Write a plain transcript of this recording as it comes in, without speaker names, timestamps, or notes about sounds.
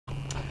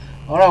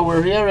Alright,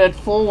 we're here at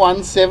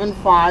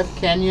 4175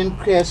 Canyon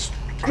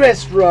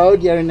Crest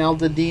Road here in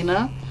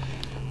Altadena.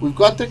 We've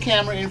got the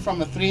camera in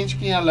from a 3-inch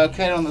cleaner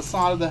located on the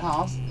side of the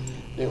house.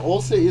 There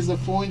also is a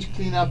 4-inch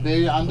cleaner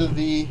buried under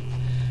the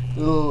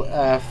little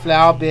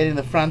flower bed in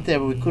the front there,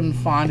 but we couldn't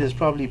find it. It's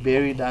probably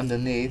buried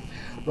underneath.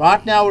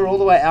 Right now we're all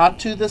the way out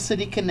to the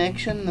city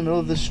connection in the middle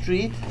of the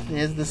street.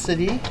 There's the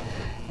city,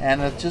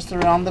 and it's just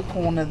around the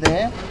corner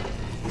there.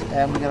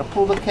 And we're going to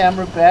pull the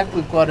camera back.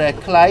 We've got a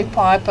clay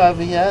pipe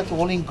over here. It's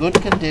all in good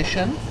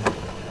condition.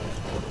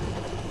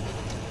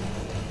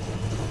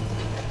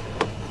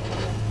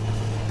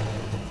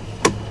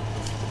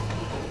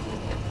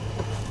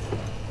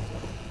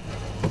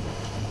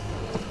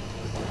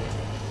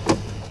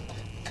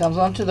 Comes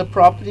onto the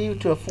property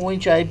to a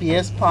 4-inch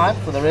ABS pipe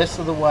for the rest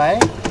of the way.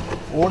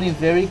 All in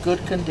very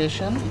good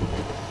condition.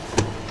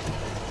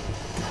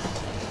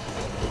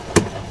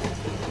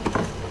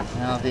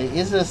 Now there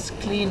is a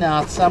clean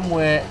out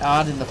somewhere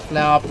out in the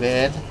flower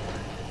bed.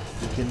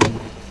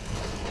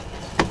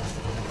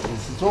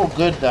 This is all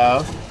good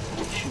though.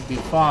 It should be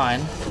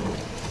fine.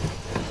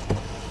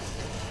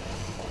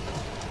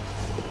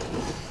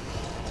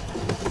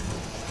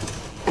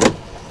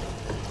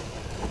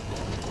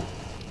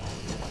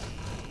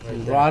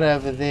 Right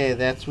over there,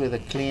 that's where the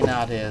clean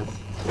out is.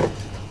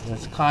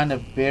 It's kind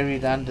of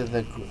buried under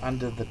the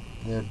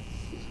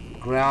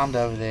ground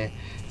over there.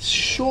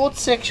 Short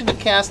section of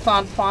cast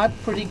iron pipe,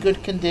 pretty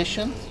good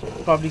condition,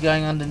 probably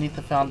going underneath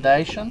the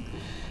foundation.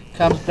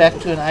 Comes back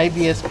to an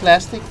ABS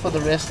plastic for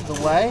the rest of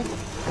the way,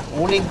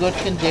 all in good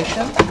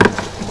condition.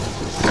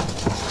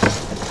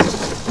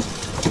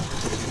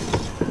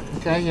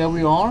 Okay, here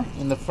we are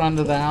in the front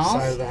of the house.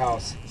 Side of the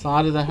house.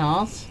 Side of the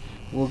house.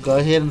 We'll go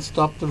ahead and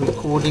stop the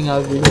recording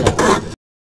over here.